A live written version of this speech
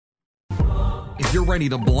If you're ready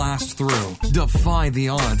to blast through, defy the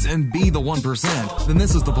odds, and be the 1%, then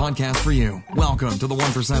this is the podcast for you. Welcome to the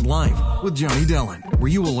 1% Life with Joni Dillon, where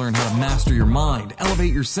you will learn how to master your mind,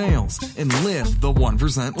 elevate your sales, and live the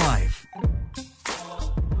 1% life.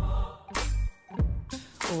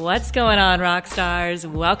 What's going on, rock stars?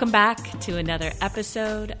 Welcome back to another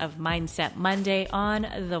episode of Mindset Monday on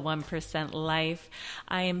the 1% Life.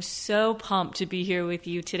 I am so pumped to be here with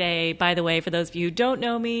you today. By the way, for those of you who don't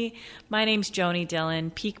know me, my name's Joni Dillon,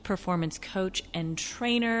 peak performance coach and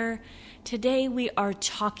trainer. Today we are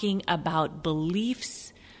talking about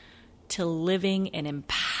beliefs to living an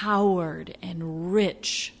empowered and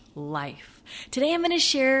rich life. Today I'm going to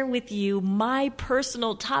share with you my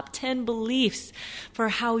personal top 10 beliefs for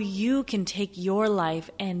how you can take your life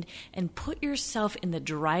and put yourself in the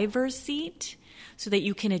driver's seat so that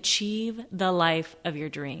you can achieve the life of your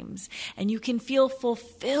dreams. And you can feel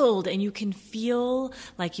fulfilled and you can feel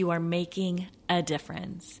like you are making a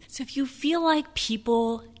difference. So if you feel like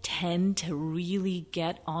people tend to really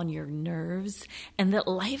get on your nerves and that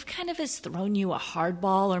life kind of has thrown you a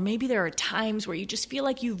hardball, or maybe there are times where you just feel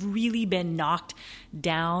like you've really been knocked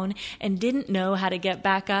down and didn't know how to get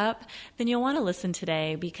back up, then you'll want to listen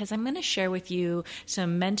today, because I'm going to share with you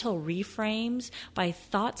some mental reframes by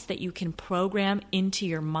thoughts that you can program into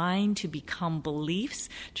your mind to become beliefs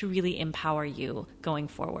to really empower you going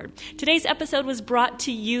forward. Today's episode was brought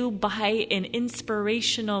to you by an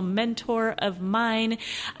inspirational mentor of mine,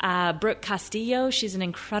 Brooke Castillo. She's an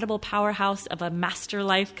incredible powerhouse of a master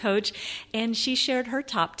life coach, and she shared her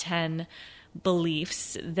top 10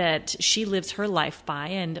 beliefs that she lives her life by.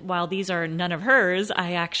 And while these are none of hers,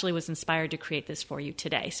 I actually was inspired to create this for you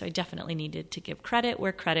today. So I definitely needed to give credit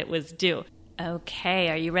where credit was due. Okay,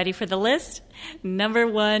 are you ready for the list? Number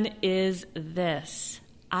 1 is this: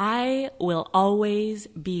 I will always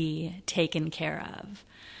be taken care of.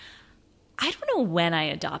 I don't know when I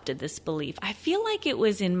adopted this belief. I feel like it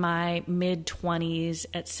was in my mid-20s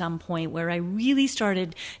at some point where I really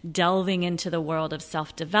started delving into the world of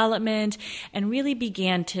self-development and really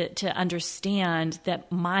began to understand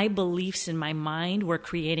that my beliefs in my mind were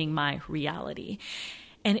creating my reality.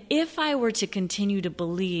 And if I were to continue to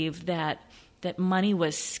believe that money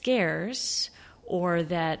was scarce, or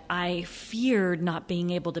that I feared not being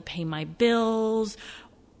able to pay my bills,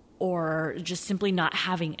 or just simply not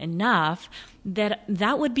having enough,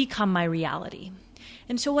 that would become my reality.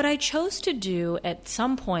 And so what I chose to do at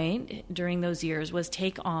some point during those years was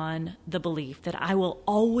take on the belief that I will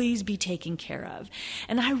always be taken care of.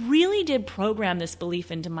 And I really did program this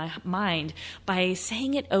belief into my mind by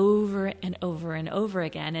saying it over and over and over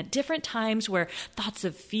again. At different times where thoughts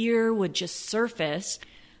of fear would just surface,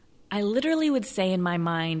 I literally would say in my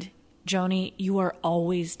mind, Joni, you are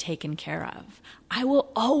always taken care of. I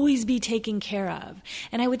will always be taken care of.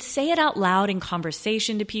 And I would say it out loud in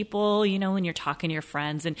conversation to people, when you're talking to your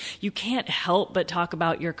friends, and you can't help but talk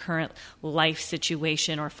about your current life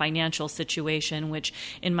situation or financial situation, which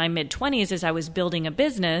in my mid-20s, as I was building a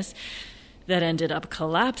business that ended up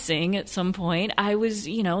collapsing at some point, I was,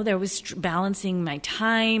 there was balancing my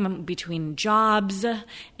time between jobs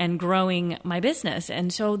and growing my business.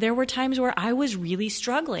 And so there were times where I was really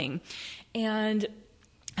struggling. And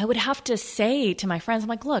I would have to say to my friends, I'm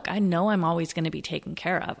like, look, I know I'm always going to be taken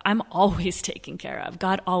care of. I'm always taken care of.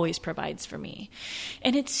 God always provides for me.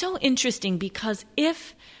 And it's so interesting because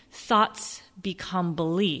if thoughts become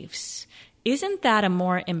beliefs, isn't that a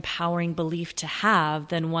more empowering belief to have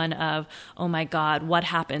than one of, oh my God, what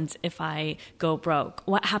happens if I go broke?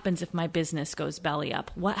 What happens if my business goes belly up?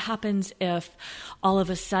 What happens if all of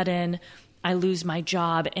a sudden I lose my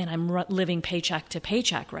job and I'm living paycheck to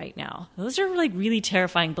paycheck right now? Those are like really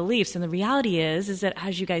terrifying beliefs. And the reality is that,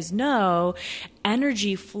 as you guys know,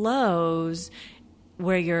 energy flows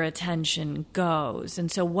where your attention goes.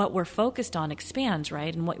 And so what we're focused on expands,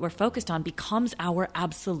 right? And what we're focused on becomes our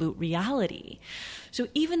absolute reality. So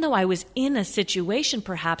even though I was in a situation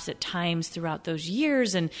perhaps at times throughout those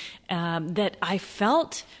years and that I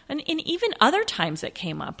felt, and even other times that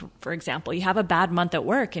came up, for example, you have a bad month at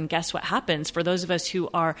work and guess what happens? For those of us who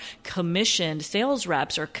are commissioned sales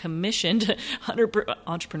reps or commissioned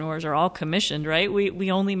entrepreneurs are all commissioned, right?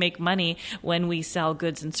 We only make money when we sell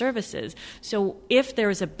goods and services. So if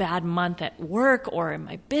there's a bad month at work or in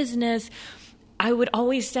my business, I would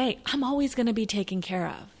always say, I'm always going to be taken care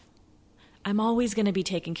of. I'm always going to be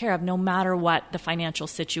taken care of no matter what the financial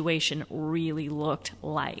situation really looked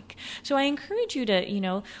like. So I encourage you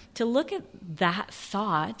to look at that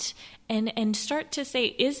thought and start to say,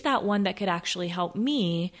 is that one that could actually help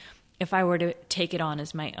me if I were to take it on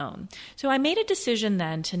as my own. So I made a decision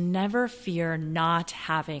then to never fear not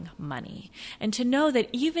having money, and to know that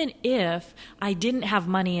even if I didn't have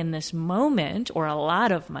money in this moment, or a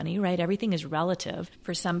lot of money, right? Everything is relative.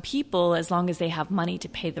 For some people, as long as they have money to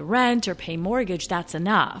pay the rent or pay mortgage, that's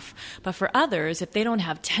enough. But for others, if they don't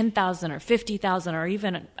have $10,000 or $50,000 or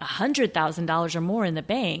even $100,000 or more in the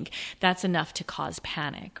bank, that's enough to cause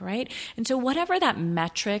panic, right? And so whatever that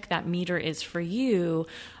metric, that meter is for you,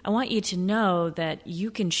 I want you to know that you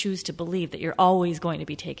can choose to believe that you're always going to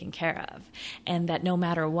be taken care of, and that no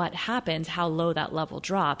matter what happens, how low that level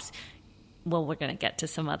drops, well, we're going to get to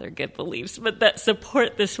some other good beliefs, but that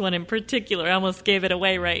support this one in particular. I almost gave it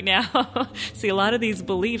away right now. See, a lot of these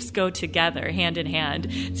beliefs go together, hand in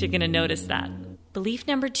hand, so you're going to notice that. Belief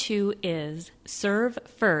number 2 is serve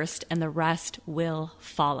first and the rest will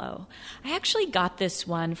follow. I actually got this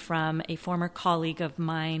one from a former colleague of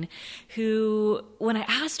mine who, when I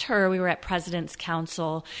asked her, we were at President's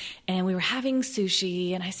Council and we were having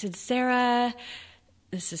sushi, and I said, Sarah,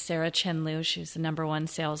 this is Sarah Chen-Liu. She was the #1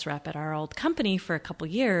 sales rep at our old company for a couple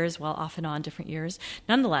years, well, off and on, different years.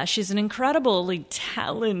 Nonetheless, she's an incredibly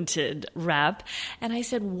talented rep. And I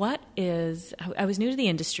said, I was new to the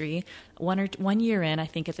industry, 1 year in, I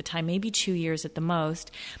think at the time, maybe 2 years at the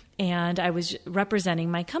most. And I was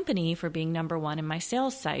representing my company for being #1 in my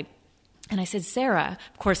sales site. And I said, Sarah,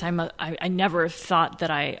 of course, I never thought that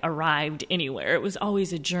I arrived anywhere. It was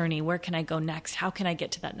always a journey. Where can I go next? How can I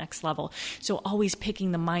get to that next level? So always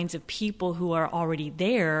picking the minds of people who are already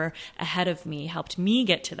there ahead of me helped me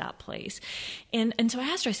get to that place. And so I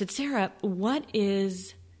asked her, I said, Sarah, what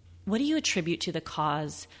do you attribute to the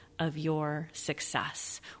cause of your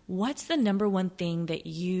success? What's the #1 thing that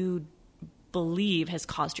you believe has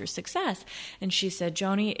caused your success? And she said,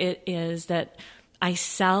 Joni, it is that I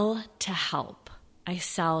sell to help. I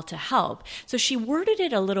sell to help. So she worded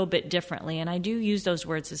it a little bit differently, and I do use those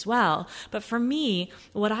words as well. But for me,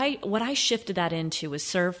 what I shifted that into was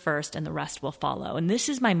serve first and the rest will follow. And this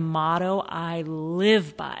is my motto I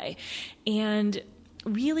live by. And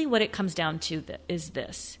really what it comes down to is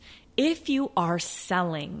this. If you are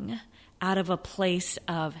selling out of a place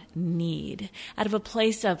of need, out of a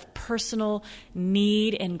place of personal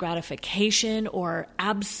need and gratification or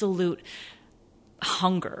absolute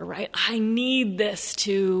hunger, right? I need this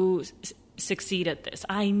to succeed at this.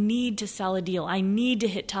 I need to sell a deal. I need to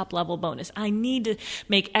hit top level bonus. I need to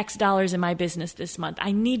make X dollars in my business this month.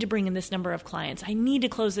 I need to bring in this number of clients. I need to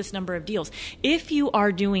close this number of deals. If you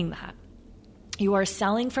are doing that, you are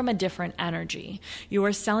selling from a different energy. You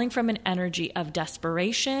are selling from an energy of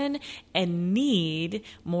desperation and need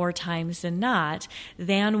more times than not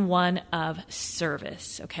than one of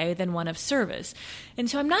service, okay? Than one of service. And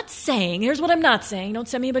so I'm not saying, here's what I'm not saying. Don't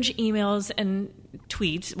send me a bunch of emails and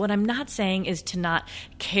tweets. What I'm not saying is to not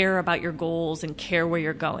care about your goals and care where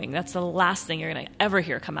you're going. That's the last thing you're going to ever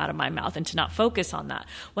hear come out of my mouth, and to not focus on that.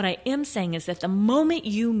 What I am saying is that the moment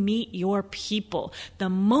you meet your people, the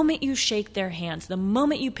moment you shake their hands, the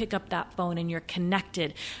moment you pick up that phone and you're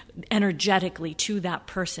connected energetically to that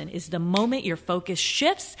person, is the moment your focus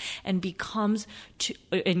shifts and goes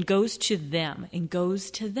to them,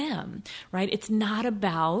 right? It's not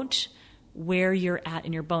about where you're at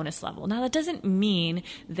in your bonus level. Now, that doesn't mean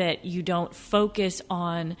that you don't focus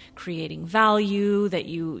on creating value, that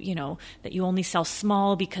you only sell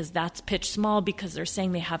small because that's pitched small because they're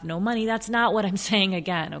saying they have no money. That's not what I'm saying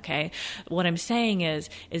again, okay? What I'm saying is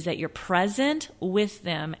that you're present with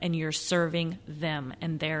them and you're serving them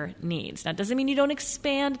and their needs. Now, it doesn't mean you don't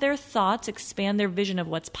expand their thoughts, expand their vision of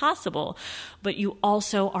what's possible, but you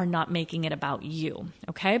also are not making it about you,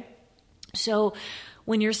 okay? So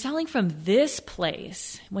when you're selling from this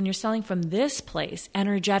place,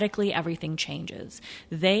 energetically everything changes.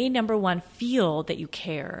 They, #1, feel that you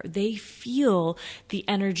care. They feel the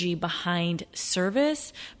energy behind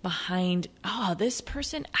service, behind, this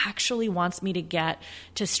person actually wants me to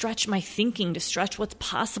stretch my thinking, to stretch what's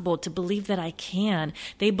possible, to believe that I can.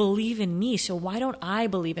 They believe in me, so why don't I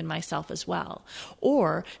believe in myself as well?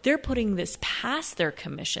 Or they're putting this past their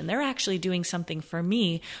commission. They're actually doing something for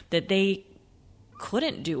me that they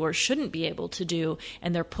couldn't do or shouldn't be able to do,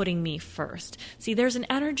 and they're putting me first. See, there's an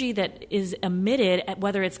energy that is emitted,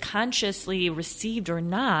 whether it's consciously received or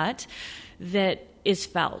not, that is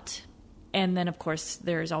felt. And then, of course,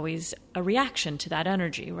 there's always a reaction to that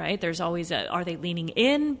energy, right? There's always are they leaning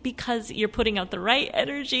in because you're putting out the right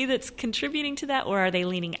energy that's contributing to that, or are they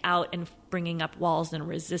leaning out and bringing up walls and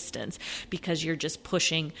resistance because you're just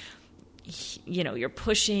pushing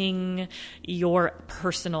your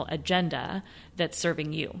personal agenda that's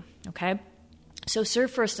serving you, okay? So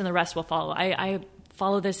serve first and the rest will follow. I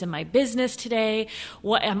follow this in my business today.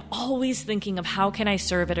 I'm always thinking of how can I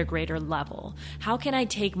serve at a greater level? How can I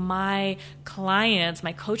take my clients,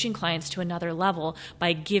 my coaching clients to another level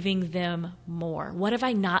by giving them more? What have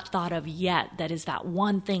I not thought of yet that is that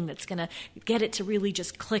one thing that's going to get it to really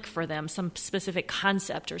just click for them, some specific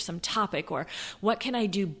concept or some topic? Or what can I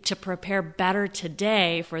do to prepare better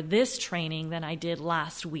today for this training than I did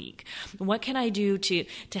last week? What can I do to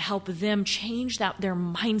help them change their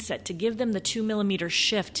mindset, to give them the 2mm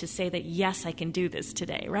shift to say that, yes, I can do this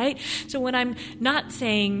today, right? So when I'm not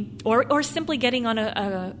saying, or simply getting on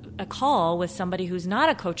a call with somebody who's not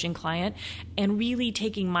a coaching client and really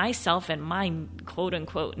taking myself and my quote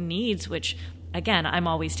unquote needs, which again, I'm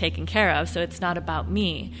always taken care of, so it's not about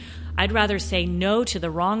me. I'd rather say no to the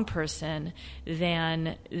wrong person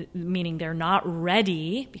than, meaning they're not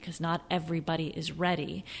ready, because not everybody is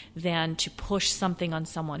ready, than to push something on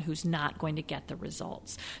someone who's not going to get the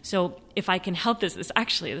results. So if I can help this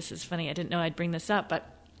is funny. I didn't know I'd bring this up, but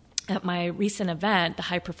at my recent event, the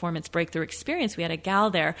High Performance Breakthrough Experience, we had a gal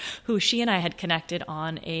there who she and I had connected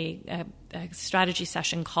on a strategy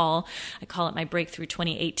session call. I call it my Breakthrough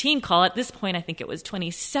 2018 call. At this point, I think it was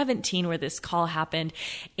 2017 where this call happened.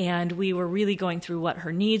 And we were really going through what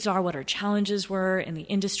her needs are, what her challenges were in the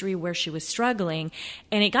industry, where she was struggling.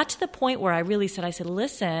 And it got to the point where I said,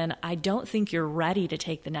 listen, I don't think you're ready to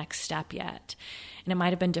take the next step yet. And it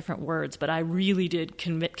might have been different words, but I really did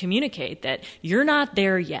communicate that you're not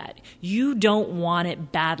there yet. You don't want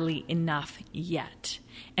it badly enough yet.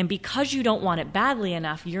 And because you don't want it badly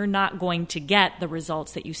enough, you're not going to get the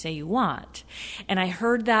results that you say you want. And I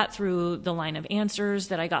heard that through the line of answers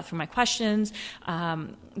that I got through my questions,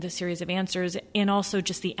 the series of answers, and also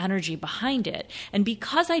just the energy behind it. And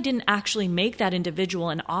because I didn't actually make that individual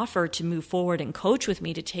an offer to move forward and coach with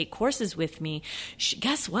me, to take courses with me,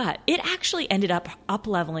 guess what? It actually ended up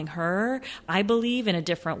leveling her, I believe, in a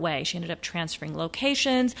different way. She ended up transferring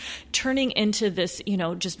locations, turning into this,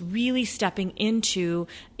 just really stepping into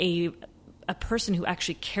a person who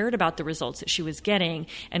actually cared about the results that she was getting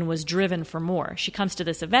and was driven for more. She comes to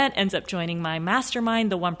this event, ends up joining my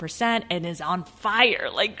mastermind, the 1%, and is on fire,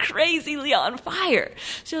 like crazily on fire.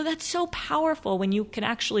 So that's so powerful when you can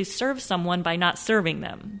actually serve someone by not serving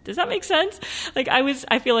them. Does that make sense?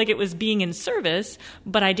 I feel like it was being in service,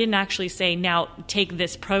 but I didn't actually say, now take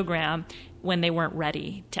this program, when they weren't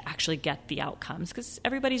ready to actually get the outcomes, because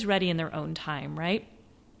everybody's ready in their own time, right?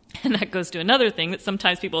 And that goes to another thing, that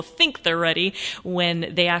sometimes people think they're ready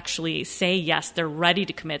when they actually say yes, they're ready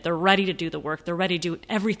to commit, they're ready to do the work, they're ready to do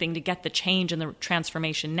everything to get the change and the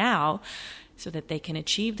transformation now so that they can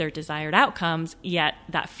achieve their desired outcomes, yet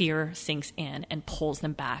that fear sinks in and pulls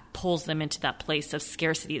them back, pulls them into that place of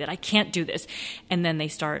scarcity that I can't do this. And then they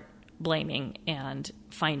start blaming and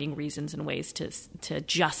finding reasons and ways to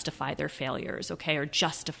justify their failures, okay, or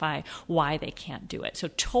justify why they can't do it. So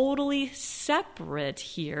totally separate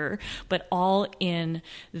here, but all in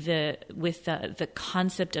with the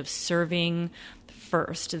concept of serving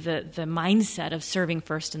first, the mindset of serving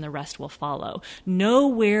first, and the rest will follow. Know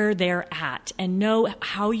where they're at and know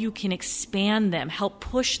how you can expand them, help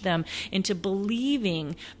push them into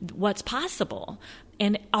believing what's possible.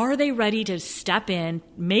 And are they ready to step in,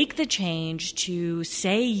 make the change, to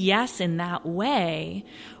say yes in that way,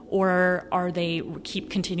 or are they keep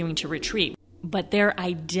continuing to retreat? But their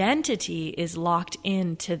identity is locked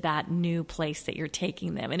into that new place that you're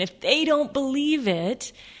taking them. And if they don't believe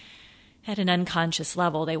it, at an unconscious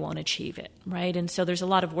level, they won't achieve it, right? And so there's a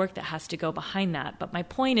lot of work that has to go behind that. But my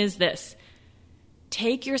point is this: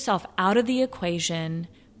 take yourself out of the equation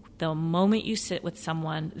the moment you sit with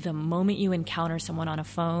someone, the moment you encounter someone on a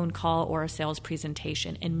phone call or a sales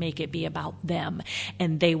presentation, and make it be about them.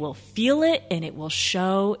 And they will feel it, and it will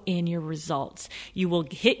show in your results. You will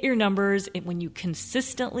hit your numbers when you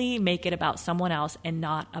consistently make it about someone else and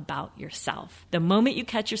not about yourself. The moment you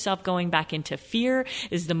catch yourself going back into fear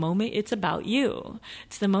is the moment it's about you.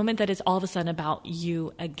 It's the moment that it's all of a sudden about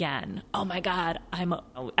you again. Oh my God, I'm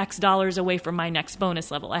X dollars away from my next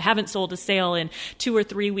bonus level. I haven't sold a sale in 2 or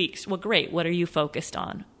 3 weeks. Well, great. What are you focused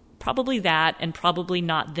on? Probably that, and probably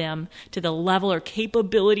not them to the level or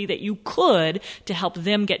capability that you could to help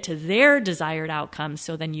them get to their desired outcomes,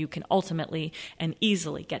 so then you can ultimately and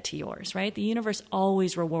easily get to yours, right? The universe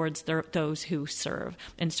always rewards those who serve,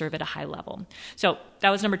 and serve at a high level. So that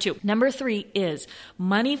was number 2. Number 3 is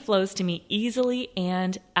money flows to me easily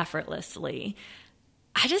and effortlessly.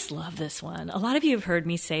 I just love this one. A lot of you have heard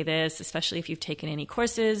me say this, especially if you've taken any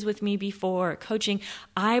courses with me before or coaching.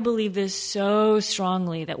 I believe this so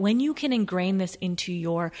strongly that when you can ingrain this into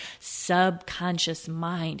your subconscious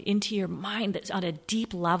mind, into your mind that's on a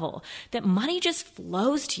deep level, that money just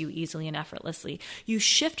flows to you easily and effortlessly. You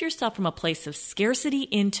shift yourself from a place of scarcity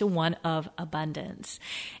into one of abundance.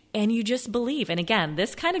 And you just believe. And again,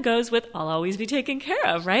 this kind of goes with I'll always be taken care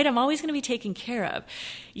of, right? I'm always going to be taken care of.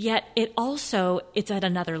 Yet it's at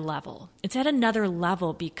another level. It's at another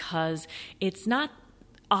level because it's not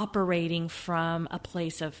operating from a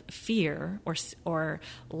place of fear or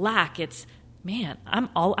lack. It's, man,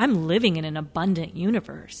 I'm living in an abundant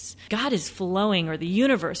universe. God is flowing, or the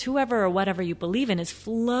universe, whoever or whatever you believe in, is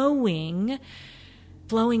flowing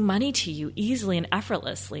money to you easily and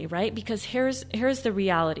effortlessly, right? Because here's the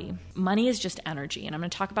reality. Money is just energy, and I'm going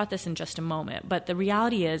to talk about this in just a moment. But the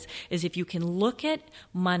reality is if you can look at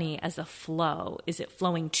money as a flow, is it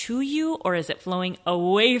flowing to you or is it flowing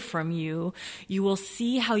away from you? You will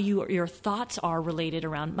see how your thoughts are related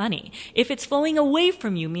around money. If it's flowing away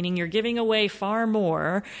from you, meaning you're giving away far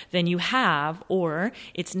more than you have, or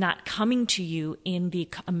it's not coming to you in the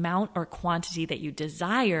amount or quantity that you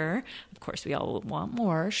desire. Of course, we all want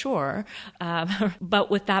more, sure. But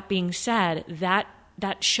with that being said,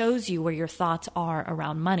 that shows you where your thoughts are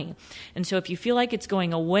around money. And so if you feel like it's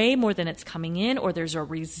going away more than it's coming in, or there's a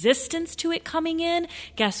resistance to it coming in,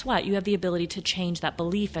 guess what? You have the ability to change that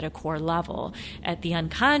belief at a core level, at the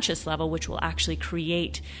unconscious level, which will actually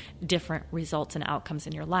create different results and outcomes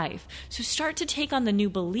in your life. So start to take on the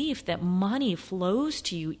new belief that money flows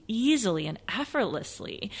to you easily and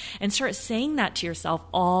effortlessly, and start saying that to yourself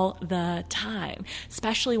all the time,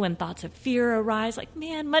 especially when thoughts of fear arise, like,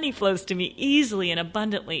 man, money flows to me easily and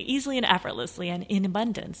abundantly, easily and effortlessly, and in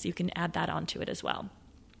abundance. You can add that onto it as well.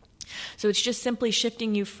 So it's just simply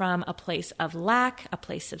shifting you from a place of lack, a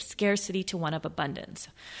place of scarcity, to one of abundance.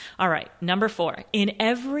 All right, number 4. In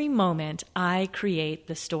every moment, I create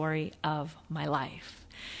the story of my life.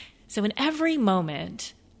 So in every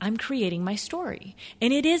moment, I'm creating my story.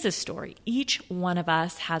 And it is a story. Each one of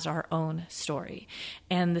us has our own story.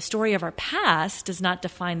 And the story of our past does not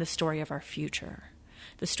define the story of our future.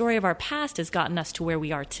 The story of our past has gotten us to where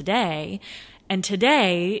we are today, and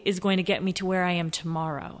today is going to get me to where I am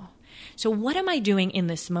tomorrow. So what am I doing in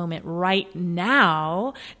this moment right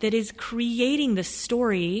now that is creating the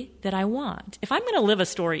story that I want? If I'm going to live a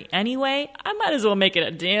story anyway, I might as well make it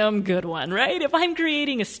a damn good one, right? If I'm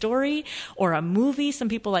creating a story or a movie, some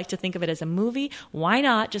people like to think of it as a movie, why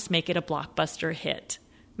not just make it a blockbuster hit?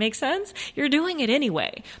 Make sense? You're doing it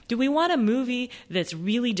anyway. Do we want a movie that's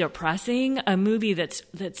really depressing? A movie that's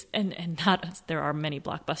not, there are many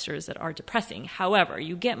blockbusters that are depressing. However,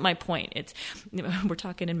 you get my point. We're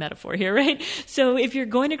talking in metaphor here, right? So if you're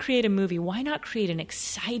going to create a movie, why not create an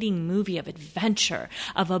exciting movie of adventure,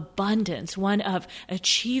 of abundance, one of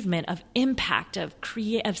achievement, of impact, of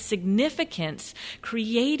significance,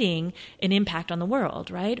 creating an impact on the world,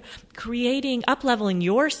 right? Up-leveling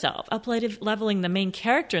yourself, up-leveling the main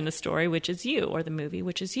character in the story, which is you, or the movie,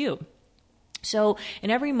 which is you. So in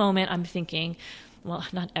every moment I'm thinking, well,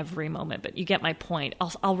 not every moment, but you get my point.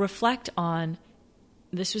 I'll reflect on,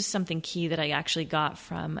 this was something key that I actually got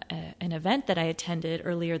from an event that I attended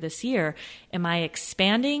earlier this year. Am I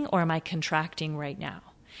expanding or am I contracting right now?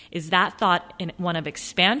 Is that thought one of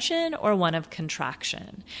expansion or one of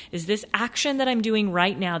contraction? Is this action that I'm doing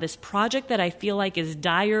right now, this project that I feel like is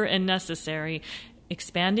dire and necessary,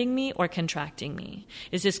 expanding me or contracting me?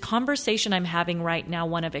 Is this conversation I'm having right now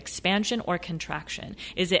one of expansion or contraction?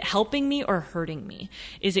 Is it helping me or hurting me?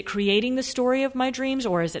 Is it creating the story of my dreams,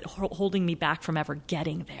 or is it holding me back from ever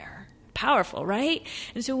getting there? Powerful, right?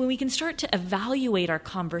 And so when we can start to evaluate our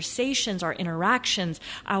conversations, our interactions,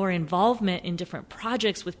 our involvement in different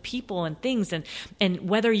projects with people and things, and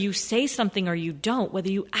whether you say something or you don't,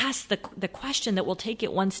 whether you ask the question that will take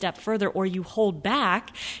it one step further or you hold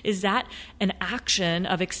back, is that an action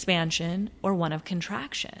of expansion or one of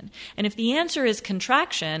contraction? And if the answer is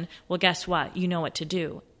contraction, well, guess what? You know what to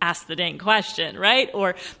do. Ask the dang question, right?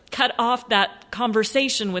 Or cut off that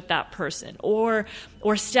conversation with that person, or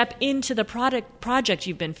step into the project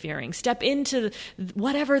you've been fearing. Step into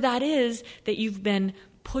whatever that is that you've been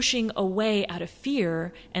pushing away out of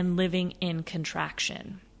fear and living in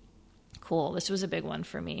contraction. Cool. This was a big one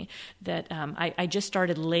for me that I just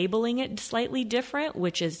started labeling it slightly different,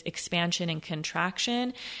 which is expansion and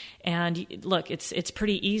contraction. And look, it's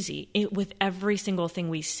pretty easy. With every single thing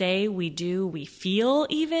we say, we do, we feel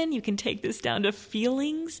even, you can take this down to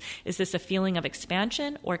feelings. Is this a feeling of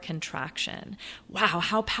expansion or contraction? Wow,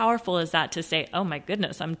 how powerful is that to say, oh my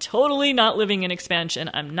goodness, I'm totally not living in expansion.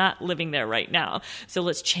 I'm not living there right now. So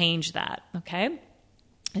let's change that, okay?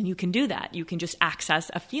 And you can do that. You can just access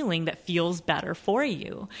a feeling that feels better for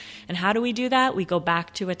you. And how do we do that? We go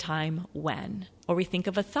back to a time when, or we think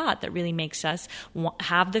of a thought that really makes us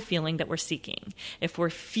have the feeling that we're seeking. If we're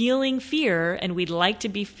feeling fear and we'd like to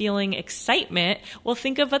be feeling excitement, well,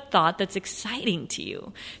 think of a thought that's exciting to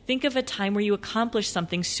you. Think of a time where you accomplish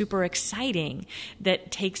something super exciting that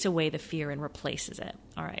takes away the fear and replaces it.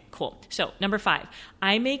 All right, cool. So 5,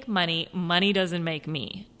 I make money. Money doesn't make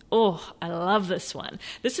me. Oh, I love this one.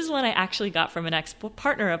 This is one I actually got from an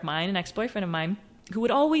ex-partner of mine, an ex-boyfriend of mine, who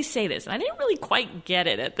would always say this. And I didn't really quite get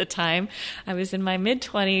it at the time. I was in my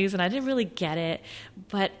mid-20s and I didn't really get it.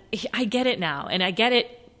 But I get it now. And I get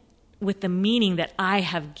it with the meaning that I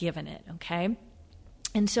have given it, okay?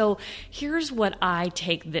 And so here's what I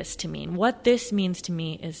take this to mean. What this means to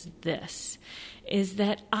me is this, is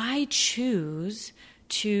that I choose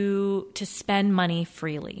to spend money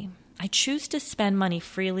freely. I choose to spend money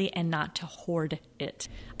freely and not to hoard it.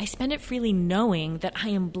 I spend it freely knowing that I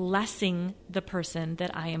am blessing the person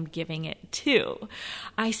that I am giving it to.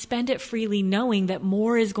 I spend it freely knowing that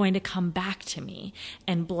more is going to come back to me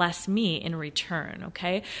and bless me in return,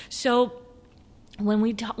 okay? So when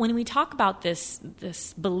we talk about this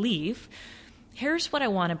belief, here's what I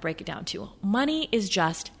want to break it down to. Money is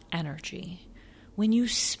just energy. When you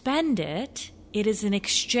spend it, it is an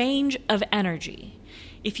exchange of energy.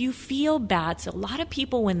 If you feel bad, so a lot of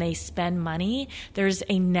people, when they spend money, there's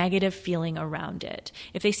a negative feeling around it.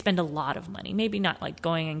 If they spend a lot of money, maybe not like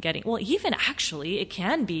going and getting, well, even actually it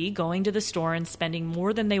can be going to the store and spending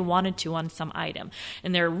more than they wanted to on some item.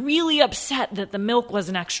 And they're really upset that the milk was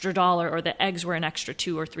an extra $1 or the eggs were an extra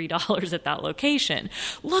 $2 or $3 at that location.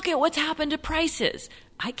 Look at what's happened to prices.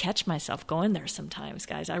 I catch myself going there sometimes,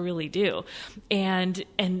 guys. I really do. And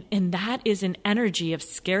that is an energy of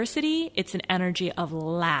scarcity. It's an energy of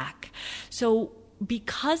lack. So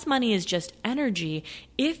because money is just energy,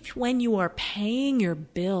 if when you are paying your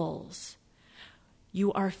bills,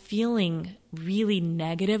 you are feeling really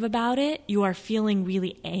negative about it, you are feeling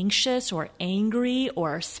really anxious or angry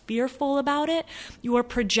or fearful about it, you are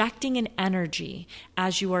projecting an energy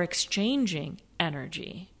as you are exchanging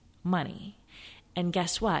energy, money. And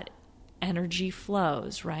guess what? Energy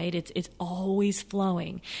flows, right? It's always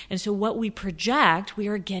flowing. And so what we project, we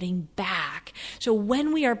are getting back. So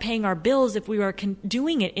when we are paying our bills, if we are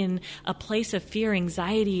doing it in a place of fear,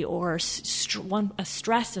 anxiety, or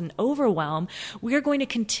stress and overwhelm, we are going to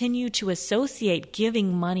continue to associate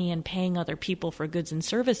giving money and paying other people for goods and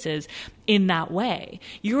services in that way.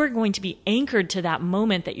 You are going to be anchored to that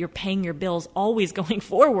moment that you're paying your bills always going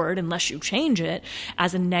forward, unless you change it,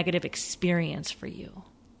 as a negative experience for you.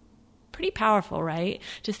 Pretty powerful, right?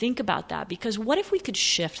 To think about that, because what if we could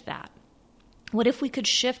shift that? What if we could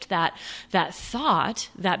shift that thought,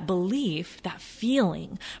 that belief, that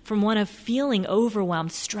feeling from one of feeling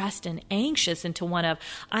overwhelmed, stressed, and anxious into one of,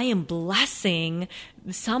 I am blessing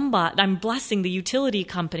somebody, I'm blessing the utility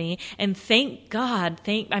company, and thank God,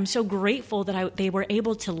 I'm so grateful that they were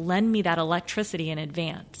able to lend me that electricity in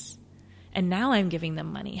advance. And now I'm giving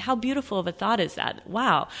them money. How beautiful of a thought is that?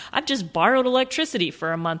 Wow, I've just borrowed electricity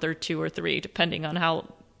for a month or 2 or 3, depending on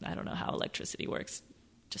I don't know how electricity works.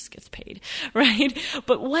 Just gets paid, right?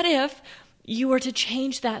 But what if you were to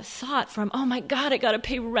change that thought from, oh my God, I got to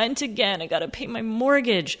pay rent again, I got to pay my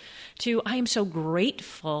mortgage, to I am so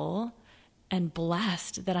grateful and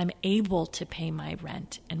blessed that I'm able to pay my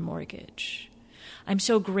rent and mortgage. I'm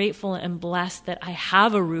so grateful and blessed that I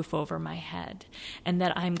have a roof over my head, and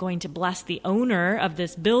that I'm going to bless the owner of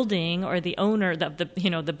this building or the owner of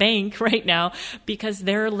the bank right now, because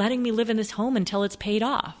they're letting me live in this home until it's paid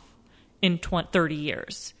off in 30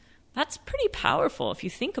 years. That's pretty powerful if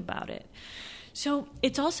you think about it. So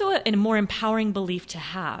it's also a more empowering belief to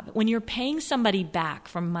have. When you're paying somebody back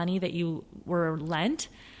from money that you were lent,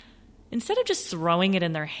 instead of just throwing it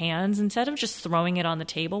in their hands, instead of just throwing it on the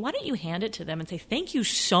table, why don't you hand it to them and say, thank you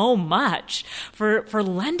so much for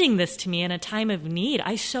lending this to me in a time of need.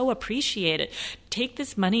 I so appreciate it. Take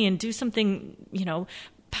this money and do something,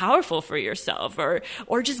 powerful for yourself,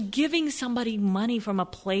 or just giving somebody money from a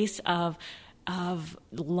place of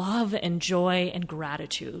love and joy and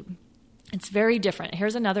gratitude. It's very different.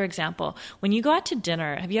 Here's another example. When you go out to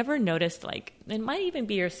dinner, have you ever noticed, it might even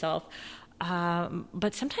be yourself,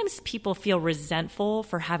 But sometimes people feel resentful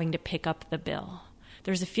for having to pick up the bill.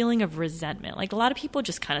 There's a feeling of resentment. Like a lot of people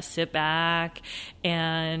just kind of sit back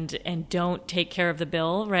and don't take care of the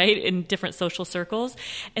bill, right? In different social circles.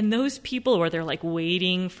 And those people, or they're like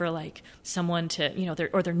waiting for like someone to,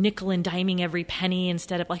 they're nickel and diming every penny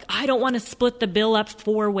instead of like, I don't want to split the bill up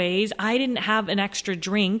 4 ways. I didn't have an extra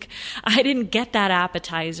drink. I didn't get that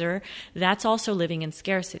appetizer. That's also living in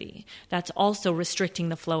scarcity. That's also restricting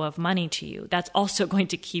the flow of money to you. That's also going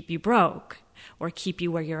to keep you broke, or keep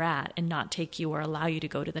you where you're at and not take you or allow you to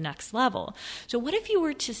go to the next level. So what if you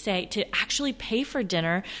were to actually pay for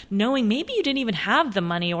dinner, knowing maybe you didn't even have the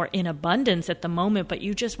money or in abundance at the moment, but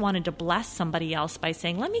you just wanted to bless somebody else by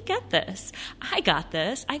saying, let me get this. I got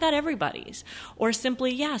this. I got everybody's. Or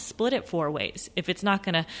simply, split it 4 ways. If it's not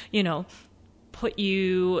going to, put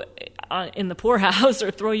you in the poorhouse or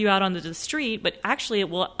throw you out onto the street, but actually it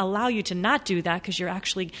will allow you to not do that because you're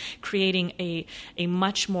actually creating a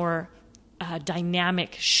much more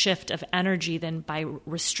dynamic shift of energy than by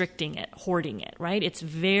restricting it, hoarding it, right? It's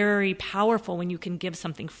very powerful when you can give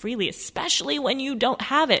something freely, especially when you don't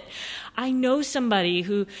have it. I know somebody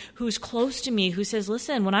who's close to me who says,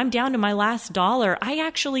 listen, when I'm down to my last dollar, I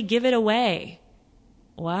actually give it away.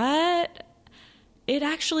 What? It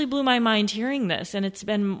actually blew my mind hearing this, and it's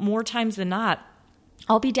been more times than not.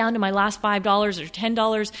 I'll be down to my last $5 or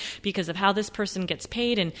 $10 because of how this person gets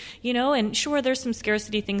paid. And, and sure, there's some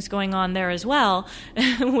scarcity things going on there as well,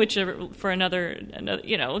 which are for another,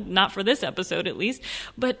 not for this episode at least.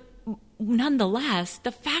 But nonetheless,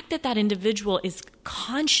 the fact that individual is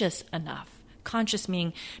conscious enough,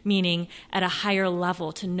 meaning at a higher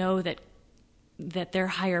level to know that their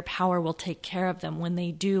higher power will take care of them when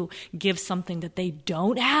they do give something that they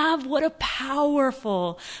don't have. What a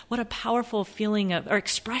powerful feeling of, or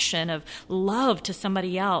expression of love to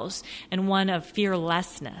somebody else, and one of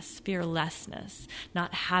fearlessness,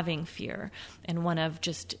 not having fear, and one of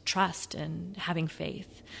just trust and having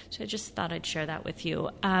faith. So I just thought I'd share that with you.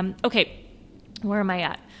 Okay, where am I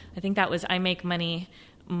at? I think that was I make money.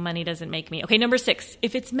 Money doesn't make me. Okay, number 6.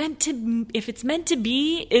 If it's meant to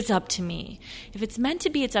be, it's up to me. If it's meant to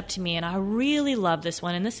be, it's up to me. And I really love this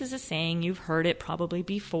one. And this is a saying, you've heard it probably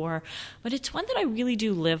before, but it's one that I really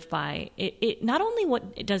do live by. It not only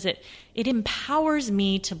it empowers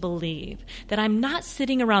me to believe that I'm not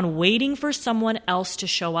sitting around waiting for someone else to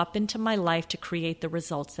show up into my life to create the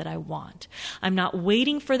results that I want. I'm not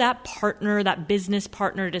waiting for that partner, that business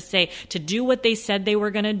partner to do what they said they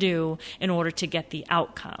were going to do in order to get the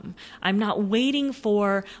outcome. I'm not waiting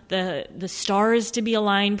for the stars to be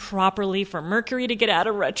aligned properly, for Mercury to get out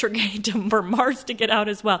of retrograde, for Mars to get out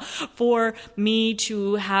as well, for me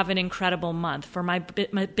to have an incredible month, for my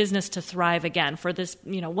business to thrive again, for this,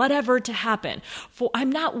 whatever to happen.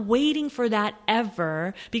 I'm not waiting for that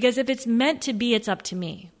ever, because if it's meant to be, it's up to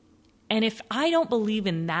me. And if I don't believe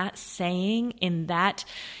in that saying, in that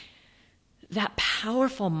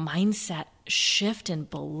powerful mindset shift and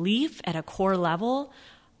belief at a core level,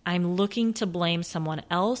 I'm looking to blame someone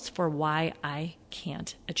else for why I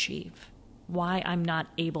can't achieve, why I'm not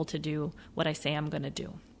able to do what I say I'm going to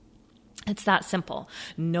do. It's that simple.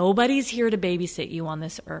 Nobody's here to babysit you on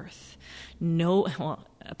this earth.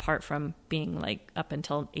 Apart from being like up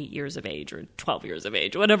until 8 years of age or 12 years of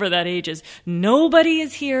age, whatever that age is, nobody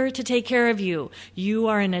is here to take care of you. You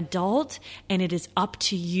are an adult, and it is up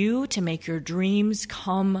to you to make your dreams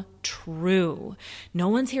come true. No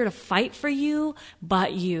one's here to fight for you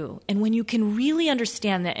but you. And when you can really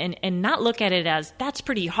understand that and not look at it as, that's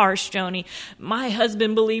pretty harsh, Joni, my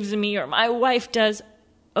husband believes in me or my wife does.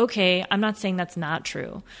 Okay, I'm not saying that's not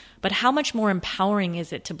true, but how much more empowering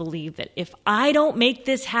is it to believe that if I don't make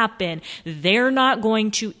this happen, they're not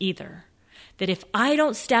going to either? That if I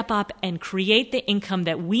don't step up and create the income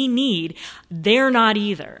that we need, they're not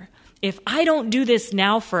either. If I don't do this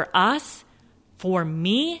now for us, for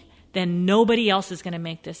me, then nobody else is going to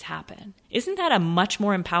make this happen. Isn't that a much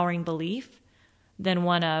more empowering belief than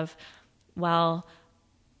one of, well,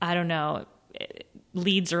 I don't know,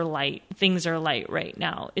 leads are light. Things are light right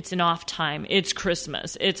now. It's an off time. It's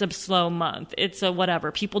Christmas. It's a slow month. It's a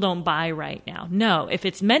whatever. People don't buy right now. No, if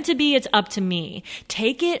it's meant to be, it's up to me.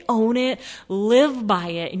 Take it, own it, live by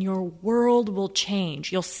it, and your world will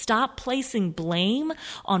change. You'll stop placing blame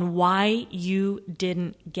on why you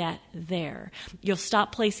didn't get there. You'll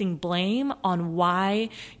stop placing blame on why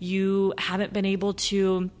you haven't been able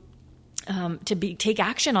to take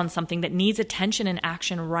action on something that needs attention and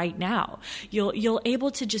action right now. You'll be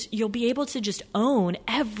able to just own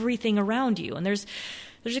everything around you. And there's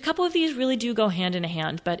a couple of these really do go hand in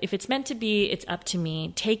hand, but if it's meant to be, it's up to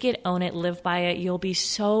me. Take it, own it, live by it. You'll be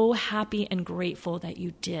so happy and grateful that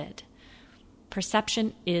you did.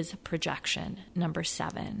 perception is projection. Number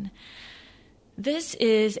 7. This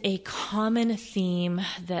is a common theme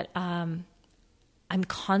that I'm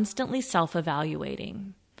constantly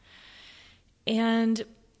self-evaluating. And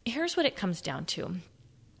here's what it comes down to.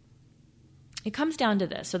 It comes down to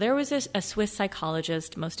this. So there was a Swiss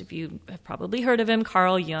psychologist, most of you have probably heard of him,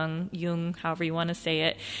 Carl Jung, however you want to say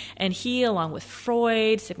it. And he, along with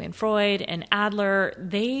Freud, Sigmund Freud, and Adler,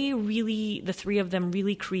 the three of them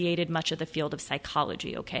really created much of the field of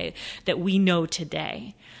psychology, okay, that we know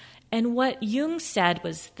today. And what Jung said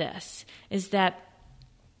was this, is that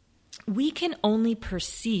we can only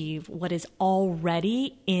perceive what is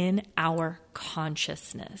already in our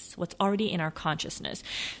consciousness, what's already in our consciousness.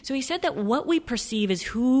 So he said that what we perceive is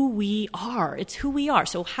who we are. It's who we are.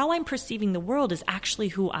 So how I'm perceiving the world is actually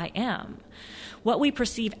who I am. What we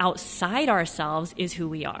perceive outside ourselves is who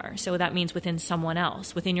we are. So that means within someone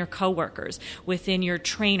else, within your coworkers, within your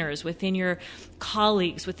trainers, within your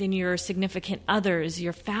colleagues, within your significant others,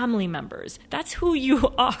 your family members. That's who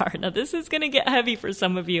you are. Now, this is going to get heavy for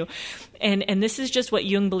some of you. And this is just what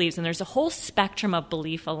Jung believes. And there's a whole spectrum of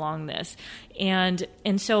belief along this. And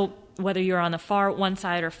so whether you're on the far one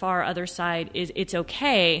side or far other side, it's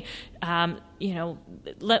okay.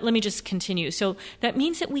 Let me just continue. So that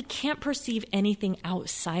means that we can't perceive anything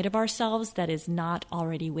outside of ourselves that is not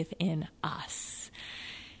already within us.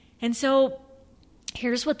 And so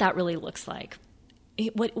here's what that really looks like.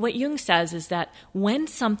 What Jung says is that when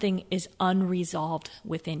something is unresolved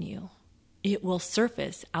within you, it will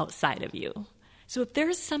surface outside of you. So if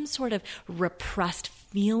there's some sort of repressed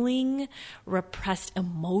feeling, repressed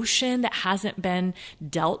emotion that hasn't been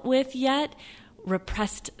dealt with yet,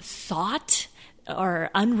 repressed thought or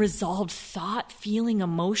unresolved thought, feeling,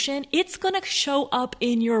 emotion, it's going to show up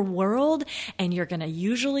in your world and you're going to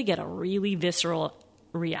usually get a really visceral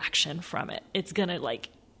reaction from it. It's going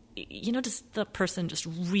to just the person just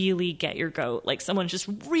really get your goat, like someone just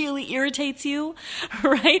really irritates you,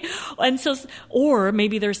 right? And so, or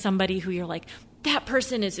maybe there's somebody who you're like, that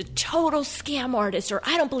person is a total scam artist, or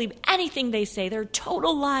I don't believe anything they say. They're a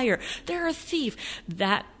total liar. They're a thief.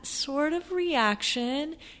 That sort of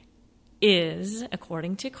reaction is,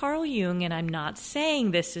 according to Carl Jung, and I'm not saying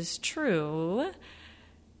this is true.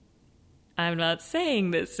 And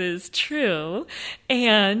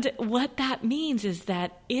what that means is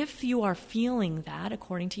that if you are feeling that,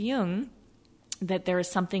 according to Jung, that there is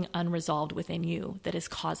something unresolved within you that is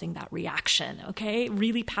causing that reaction, okay?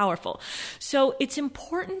 Really powerful. So it's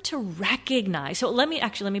important to recognize. So let me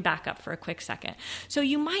back up for a quick second. So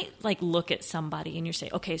you might look at somebody and you say,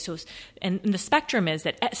 okay, and the spectrum is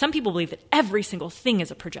that some people believe that every single thing is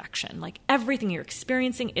a projection. Like everything you're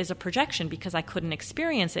experiencing is a projection because I couldn't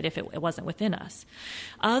experience it if it wasn't within us.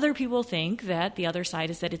 Other people think that the other side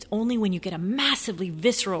is that it's only when you get a massively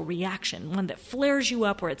visceral reaction, one that flares you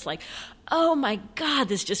up where it's like, oh my God,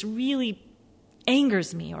 this just really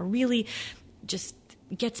angers me or really just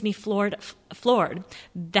gets me floored.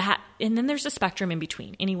 That, and then there's a spectrum in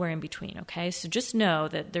between, anywhere in between, okay? So just know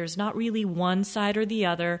that there's not really one side or the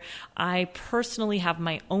other. I personally have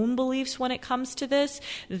my own beliefs when it comes to this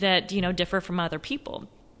that, differ from other people.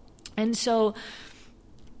 And so,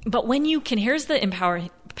 but when you can, here's the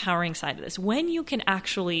empowering side of this. When you can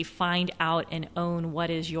actually find out and own what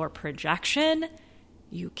is your projection,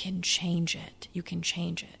 you can change it.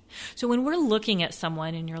 So when we're looking at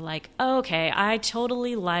someone and you're like, oh, okay, I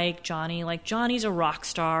totally like Johnny. Like Johnny's a rock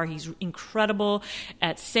star. He's incredible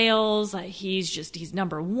at sales. He's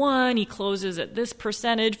number one. He closes at this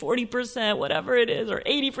percentage, 40%, whatever it is, or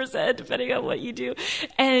 80%, depending on what you do.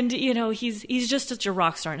 And, he's just such a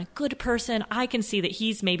rock star and a good person. I can see that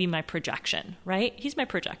he's maybe my projection, right? He's my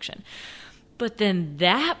projection. But then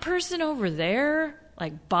that person over there,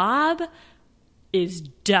 like Bob, is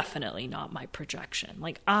definitely not my projection.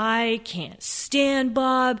 Like, I can't stand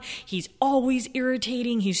Bob. He's always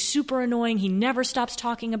irritating. He's super annoying. He never stops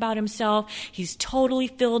talking about himself. He's totally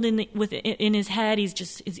filled in his head.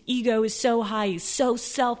 His ego is so high. He's so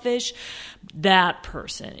selfish. That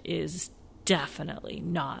person is definitely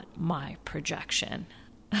not my projection.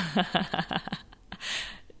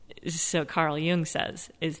 So Carl Jung says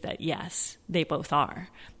is that yes, they both are.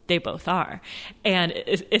 And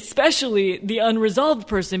especially the unresolved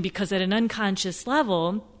person, because at an unconscious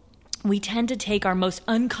level, we tend to take our most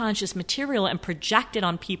unconscious material and project it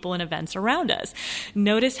on people and events around us.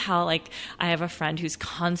 Notice how, I have a friend who's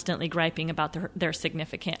constantly griping about their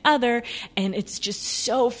significant other, and it's just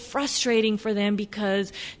so frustrating for them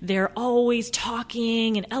because they're always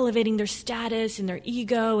talking and elevating their status and their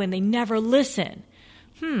ego, and they never listen.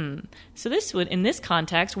 So this would, in this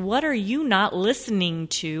context, what are you not listening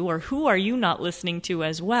to, or who are you not listening to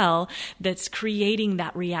as well, that's creating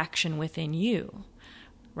that reaction within you,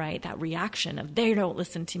 right? That reaction of they don't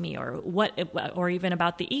listen to me, or what, or even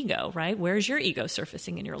about the ego, right? Where's your ego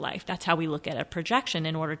surfacing in your life? That's how we look at a projection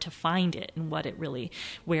in order to find it and what it really,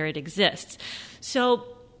 where it exists. So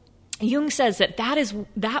Jung says that is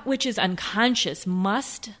that which is unconscious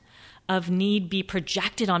must of need be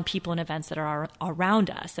projected on people and events that are around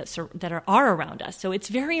us, that are around us. So it's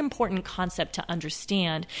a very important concept to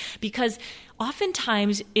understand, because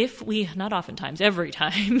oftentimes, every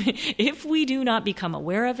time, if we do not become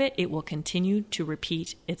aware of it, it will continue to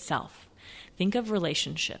repeat itself. Think of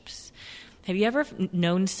relationships. Have you ever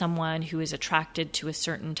known someone who is attracted to a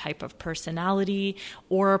certain type of personality,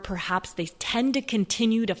 or perhaps they tend to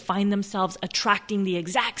continue to find themselves attracting the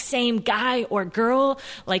exact same guy or girl,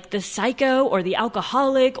 like the psycho or the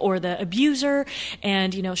alcoholic or the abuser?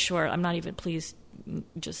 And, sure, please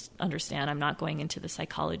just understand, I'm not going into the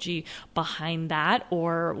psychology behind that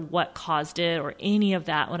or what caused it or any of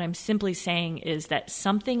that. What I'm simply saying is that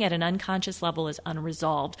something at an unconscious level is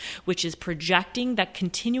unresolved, which is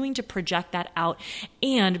continuing to project that out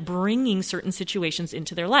and bringing certain situations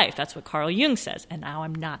into their life. That's what Carl Jung says. And now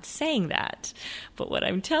I'm not saying that. But what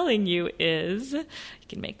I'm telling you is, you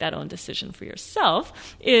can make that own decision for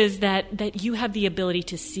yourself, is that you have the ability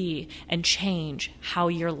to see and change how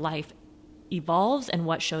your life evolves and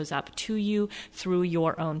what shows up to you through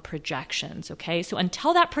your own projections, okay? So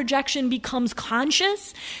until that projection becomes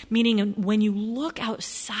conscious, meaning when you look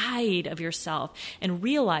outside of yourself and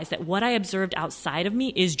realize that what I observed outside of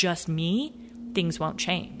me is just me, things won't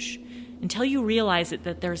change. Until you realize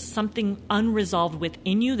that there's something unresolved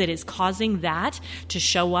within you that is causing that to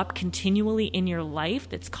show up continually in your life,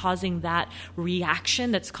 that's causing that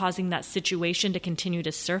reaction, that's causing that situation to continue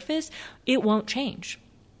to surface, it won't change.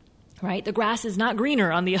 Right? The grass is not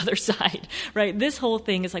greener on the other side, right? This whole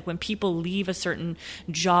thing is like when people leave a certain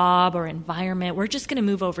job or environment, we're just going to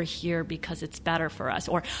move over here because it's better for us.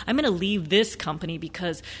 Or I'm going to leave this company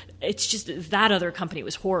because it's just that other company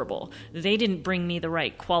was horrible. They didn't bring me the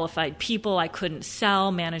right qualified people. I couldn't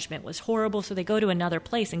sell. Management was horrible. So they go to another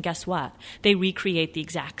place, and guess what? They recreate the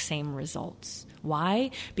exact same results. Why?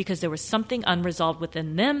 Because there was something unresolved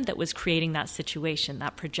within them that was creating that situation,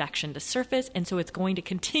 that projection to surface. And so it's going to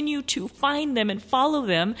continue to find them and follow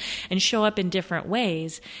them and show up in different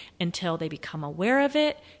ways until they become aware of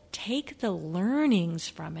it, take the learnings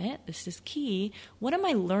from it. This is key. What am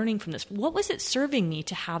I learning from this? What was it serving me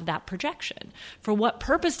to have that projection? For what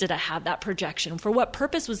purpose did I have that projection? For what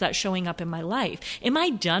purpose was that showing up in my life? Am I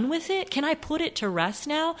done with it? Can I put it to rest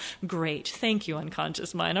now? Great. Thank you,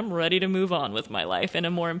 unconscious mind. I'm ready to move on with my life in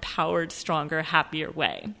a more empowered, stronger, happier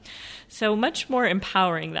way. So much more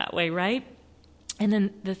empowering that way, right? And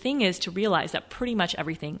then the thing is to realize that pretty much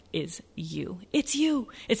everything is you. It's you.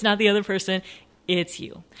 It's not the other person. It's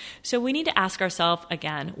you. So we need to ask ourselves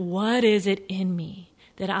again, what is it in me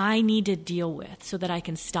that I need to deal with so that I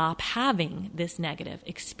can stop having this negative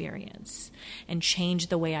experience and change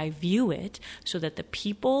the way I view it so that the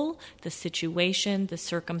people, the situation, the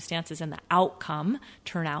circumstances, and the outcome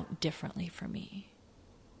turn out differently for me.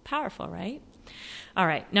 Powerful, right? All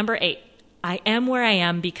right, number 8. I am where I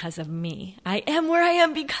am because of me. I am where I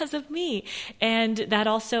am because of me. And that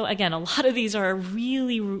also, again, a lot of these are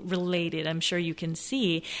really related, I'm sure you can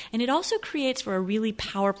see. And it also creates for a really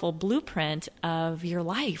powerful blueprint of your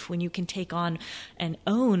life when you can take on and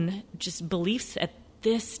own just beliefs at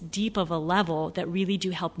this deep of a level that really do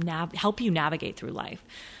help you navigate through life.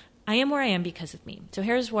 I am where I am because of me. So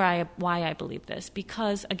here's why I believe this.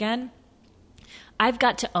 Because, again, I've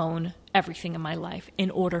got to own everything in my life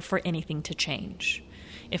in order for anything to change.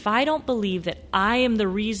 If I don't believe that I am the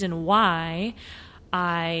reason why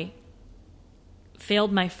I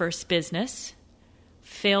failed my first business,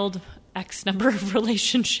 failed X number of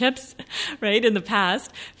relationships, right, in the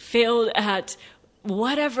past, failed at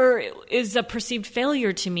whatever is a perceived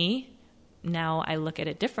failure to me, now I look at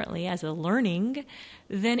it differently as a learning,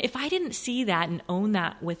 then if I didn't see that and own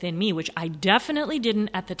that within me, which I definitely didn't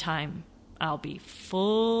at the time, I'll be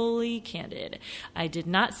fully candid. I did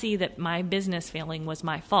not see that my business failing was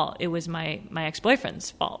my fault. It was my ex-boyfriend's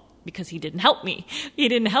fault because he didn't help me. He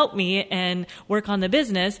didn't help me and work on the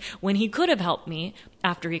business when he could have helped me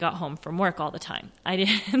after he got home from work all the time.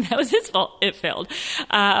 That was his fault. It failed.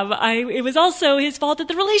 It was also his fault that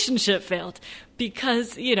the relationship failed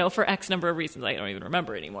because, for X number of reasons, I don't even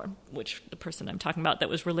remember anymore, which the person I'm talking about that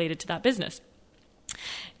was related to that business.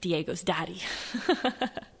 Diego's daddy.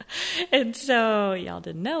 And so y'all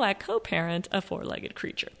didn't know I co-parent a 4-legged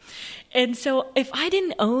creature. And so if I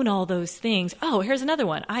didn't own all those things, here's another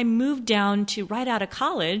one. I moved down to right out of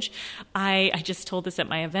college. I just told this at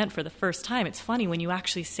my event for the first time. It's funny when you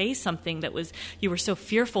actually say something that you were so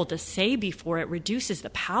fearful to say before, it reduces the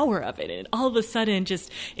power of it. And all of a sudden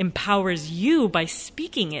just empowers you by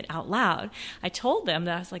speaking it out loud. I told them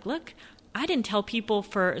that I was like, look, I didn't tell people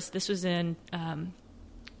this was in,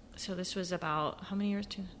 so this was about how many years?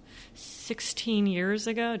 16 years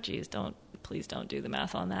ago. Geez, please don't do the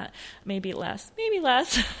math on that. Maybe less,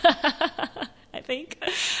 I think.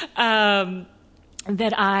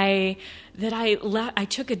 That I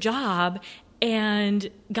took a job and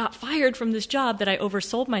got fired from this job that I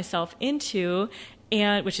oversold myself into,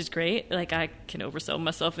 and which is great. Like I can oversell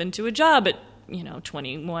myself into a job at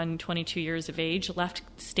 21, 22 years of age, left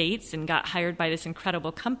States and got hired by this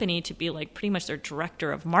incredible company to be like pretty much their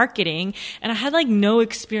director of marketing. And I had like no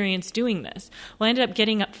experience doing this. Well, I ended up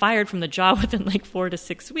getting fired from the job within like 4 to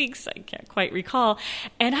 6 weeks. I can't quite recall.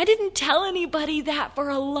 And I didn't tell anybody that for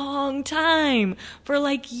a long time, for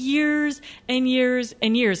like years and years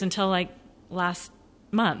and years, until like last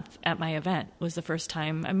month at my event was the first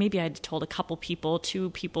time. Maybe I'd told a couple people,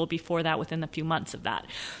 2 people before that within a few months of that.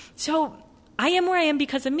 So I am where I am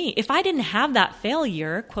because of me. If I didn't have that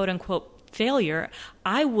failure, quote unquote failure,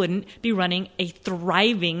 I wouldn't be running a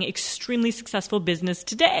thriving, extremely successful business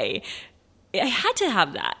today. I had to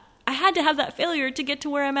have that. I had to have that failure to get to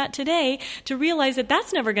where I'm at today, to realize that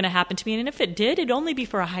that's never going to happen to me. And if it did, it'd only be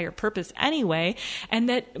for a higher purpose anyway. And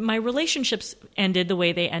that my relationships ended the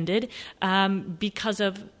way they ended because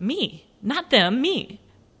of me, not them, me.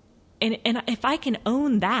 And if I can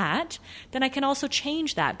own that, then I can also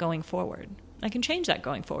change that going forward. I can change that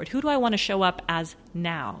going forward. Who do I want to show up as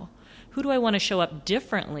now? Who do I want to show up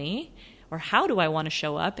differently? Or how do I want to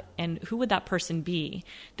show up? And who would that person be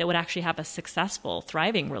that would actually have a successful,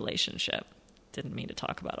 thriving relationship? Didn't mean to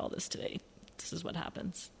talk about all this today. This is what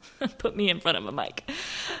happens. Put me in front of a mic.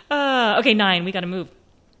 Okay, 9, we got to move.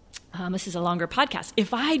 This is a longer podcast.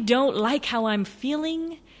 If I don't like how I'm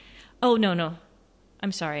feeling, no.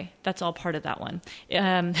 I'm sorry. That's all part of that one.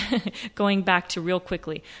 Going back to real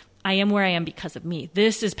quickly, I am where I am because of me.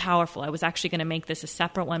 This is powerful. I was actually going to make this a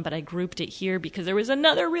separate one, but I grouped it here because there was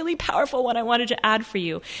another really powerful one I wanted to add for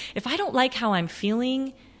you. If I don't like how I'm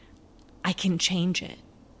feeling, I can change it.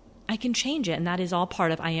 I can change it. And that is all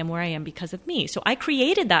part of I am where I am because of me. So I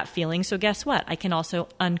created that feeling. So guess what? I can also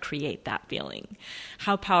uncreate that feeling.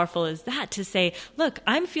 How powerful is that to say, look,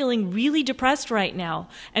 I'm feeling really depressed right now.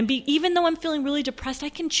 And even though I'm feeling really depressed, I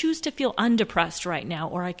can choose to feel undepressed right now,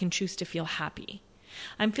 or I can choose to feel happy.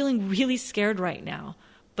 I'm feeling really scared right now.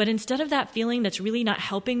 But instead of that feeling that's really not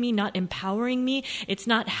helping me, not empowering me, it's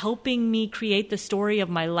not helping me create the story of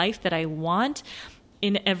my life that I want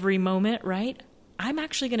in every moment, right? I'm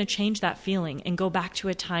actually going to change that feeling and go back to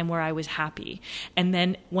a time where I was happy. And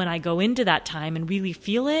then when I go into that time and really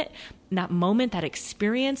feel it, that moment, that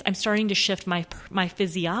experience, I'm starting to shift my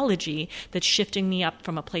physiology that's shifting me up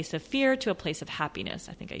from a place of fear to a place of happiness.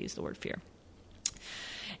 I think I used the word fear.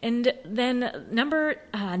 And then number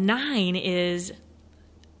 9 is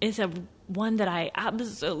a one that I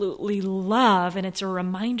absolutely love, and it's a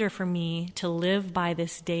reminder for me to live by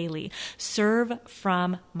this daily. Serve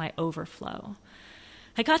from my overflow.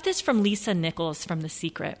 I got this from Lisa Nichols from The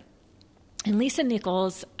Secret. And Lisa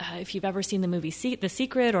Nichols, if you've ever seen the movie The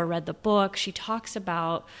Secret or read the book, she talks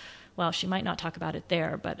about, well, she might not talk about it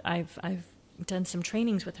there, but I've done some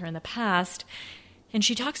trainings with her in the past. And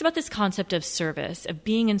she talks about this concept of service, of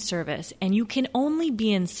being in service. And you can only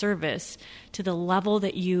be in service to the level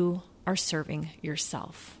that you are serving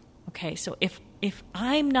yourself. Okay, so if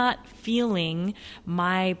I'm not feeling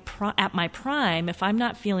at my prime, if I'm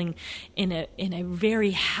not feeling in a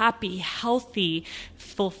very happy, healthy,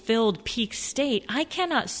 fulfilled peak state, I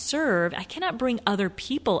cannot serve, I cannot bring other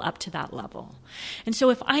people up to that level. And so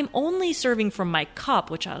if I'm only serving from my cup,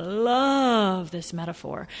 which I love this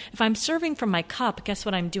metaphor, if I'm serving from my cup, guess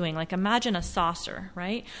what I'm doing? Like imagine a saucer,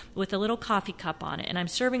 right? With a little coffee cup on it, and I'm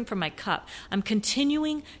serving from my cup. I'm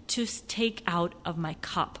continuing to take out of my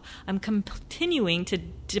cup. I'm continuing to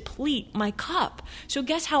deplete my cup. So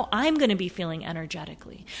guess how I'm going to be feeling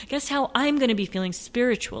energetically? Guess how I'm going to be feeling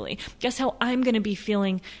spiritually? Guess how I'm going to be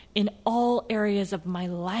feeling in all areas of my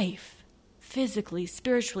life? Physically,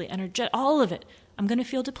 spiritually, energetic, all of it, I'm going to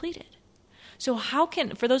feel depleted. So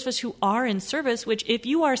for those of us who are in service, which if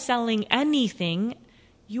you are selling anything,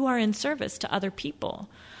 you are in service to other people.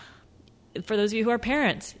 For those of you who are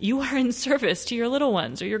parents, you are in service to your little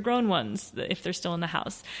ones or your grown ones, if they're still in the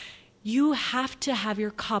house. You have to have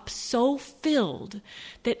your cup so filled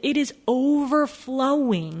that it is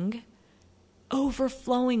overflowing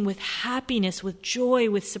with happiness, with joy,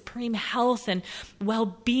 with supreme health and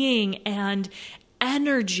well-being and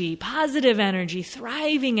energy, positive energy,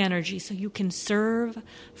 thriving energy, so you can serve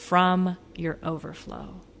from your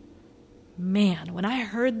overflow. Man, when I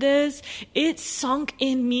heard this, it sunk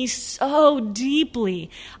in me so deeply.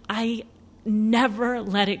 I never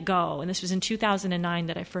let it go. And this was in 2009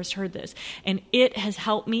 that I first heard this. And it has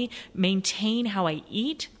helped me maintain how I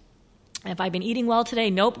eat. Have I been eating well today?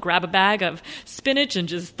 Nope. Grab a bag of spinach and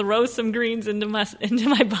just throw some greens into my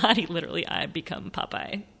body. Literally, I become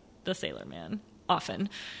Popeye, the Sailor Man, often.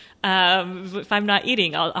 If I'm not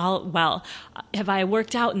eating, well, have I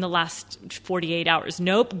worked out in the last 48 hours?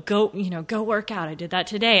 Nope. Go work out. I did that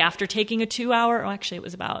today after taking a 2-hour, actually it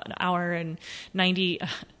was about an hour and 90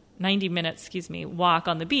 minutes, walk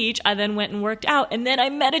on the beach. I then went and worked out, and then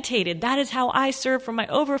I meditated. That is how I served from my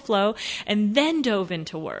overflow, and then dove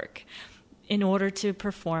into work in order to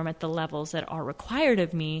perform at the levels that are required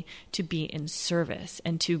of me to be in service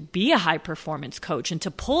and to be a high performance coach and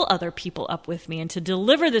to pull other people up with me and to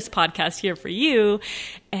deliver this podcast here for you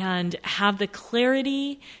and have the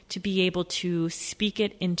clarity to be able to speak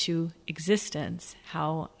it into existence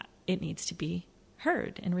how it needs to be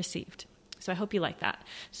heard and received. So I hope you like that.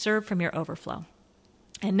 Serve from your overflow.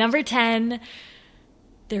 And number 10,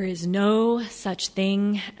 there is no such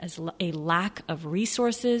thing as a lack of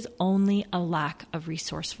resources, only a lack of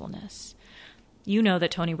resourcefulness. You know that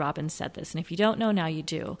Tony Robbins said this, and if you don't know, now you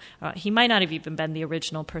do. He might not have even been the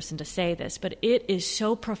original person to say this, but it is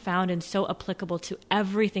so profound and so applicable to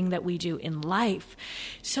everything that we do in life.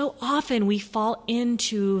 So often we fall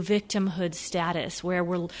into victimhood status where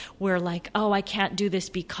we're like, oh, I can't do this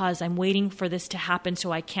because I'm waiting for this to happen,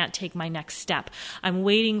 so I can't take my next step. I'm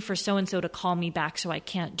waiting for so-and-so to call me back, so I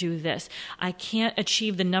can't do this. I can't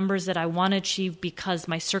achieve the numbers that I want to achieve because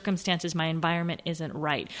my circumstances, my environment isn't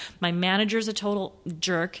right. My manager's a total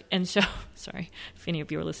jerk. And so, sorry, if any of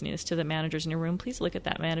you are listening to the managers in your room, please look at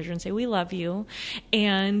that manager and say, we love you.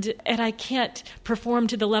 And I can't perform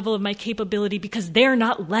to the level of my capability because they're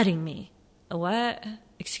not letting me. What?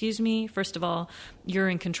 Excuse me? First of all, you're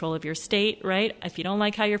in control of your state, right? If you don't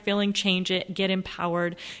like how you're feeling, change it, get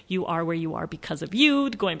empowered. You are where you are because of you,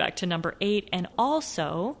 going back to number 8. And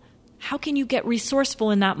also, how can you get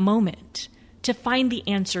resourceful in that moment? To find the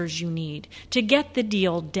answers you need, to get the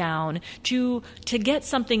deal down, to get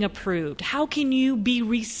something approved? How can you be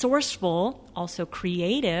resourceful, also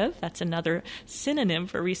creative, that's another synonym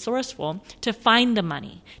for resourceful, to find the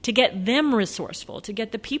money, to get them resourceful, to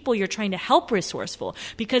get the people you're trying to help resourceful?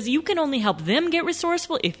 Because you can only help them get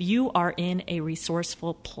resourceful if you are in a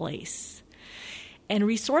resourceful place. And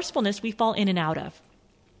resourcefulness we fall in and out of.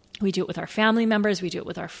 We do it with our family members. We do it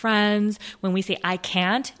with our friends. When we say, I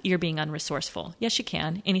can't, you're being unresourceful. Yes, you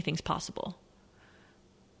can. Anything's possible.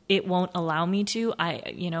 It won't allow me to.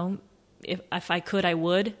 If I could, I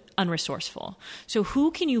would. Unresourceful. So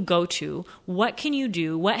who can you go to? What can you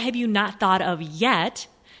do? What have you not thought of yet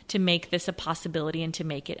to make this a possibility and to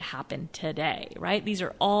make it happen today, right? These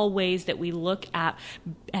are all ways that we look at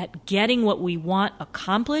getting what we want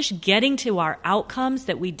accomplished, getting to our outcomes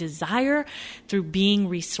that we desire through being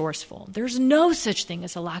resourceful. There's no such thing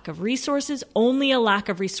as a lack of resources, only a lack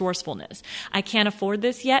of resourcefulness. I can't afford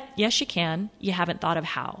this yet. Yes, you can. You haven't thought of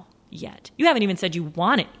how yet. You haven't even said you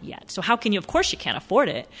want it yet. So how can you? Of course you can't afford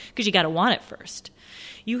it because you got to want it first.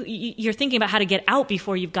 You're thinking about how to get out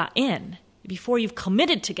before you've got in, before you've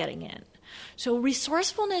committed to getting in. So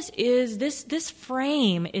resourcefulness is this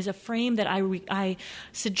frame is a frame that I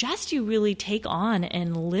suggest you really take on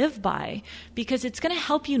and live by, because it's going to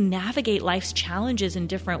help you navigate life's challenges in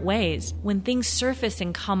different ways. When things surface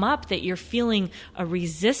and come up that you're feeling a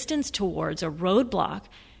resistance towards, a roadblock,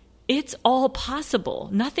 it's all possible.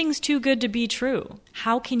 Nothing's too good to be true.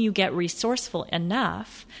 How can you get resourceful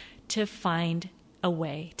enough to find a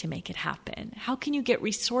way to make it happen? How can you get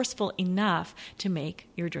resourceful enough to make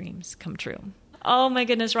your dreams come true? Oh my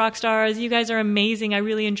goodness, rock stars, you guys are amazing. I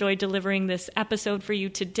really enjoyed delivering this episode for you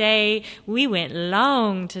today. We went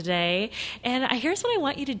long today. And here's what I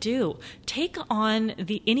want you to do. Take on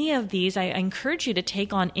any of these. I encourage you to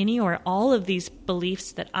take on any or all of these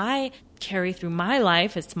beliefs that I carry through my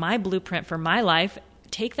life. It's my blueprint for my life.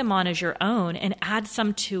 Take them on as your own and add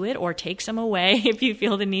some to it, or take some away if you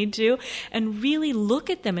feel the need to, and really look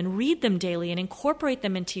at them and read them daily and incorporate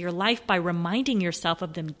them into your life by reminding yourself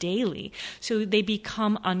of them daily so they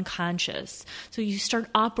become unconscious. So you start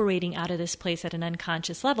operating out of this place at an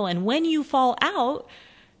unconscious level. And when you fall out,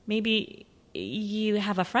 maybe you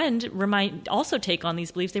have a friend also take on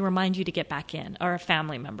these beliefs. They remind you to get back in, or a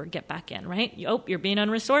family member get back in, right? Oh, you're being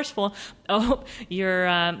unresourceful. Oh,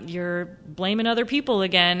 you're blaming other people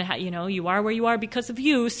again. You are where you are because of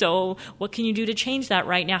you. So what can you do to change that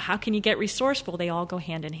right now? How can you get resourceful? They all go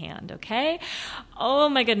hand in hand. Okay. Oh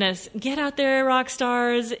my goodness. Get out there, rock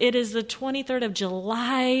stars. It is the 23rd of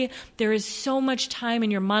July. There is so much time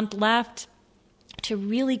in your month left to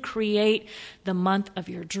really create the month of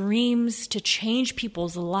your dreams, to change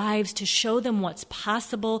people's lives, to show them what's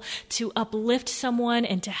possible, to uplift someone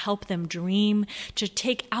and to help them dream, to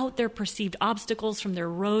take out their perceived obstacles from their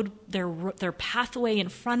road, their pathway in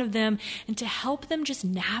front of them, and to help them just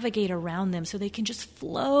navigate around them so they can just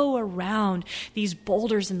flow around these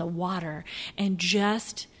boulders in the water and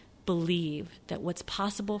just believe that what's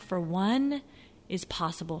possible for one is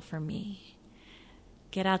possible for me.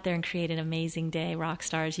 Get out there and create an amazing day, rock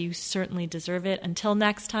stars. You certainly deserve it. Until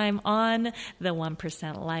next time on The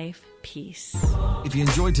 1% Life, peace. If you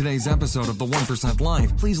enjoyed today's episode of The 1%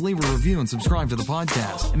 Life, please leave a review and subscribe to the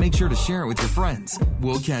podcast. And make sure to share it with your friends.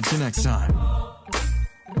 We'll catch you next time.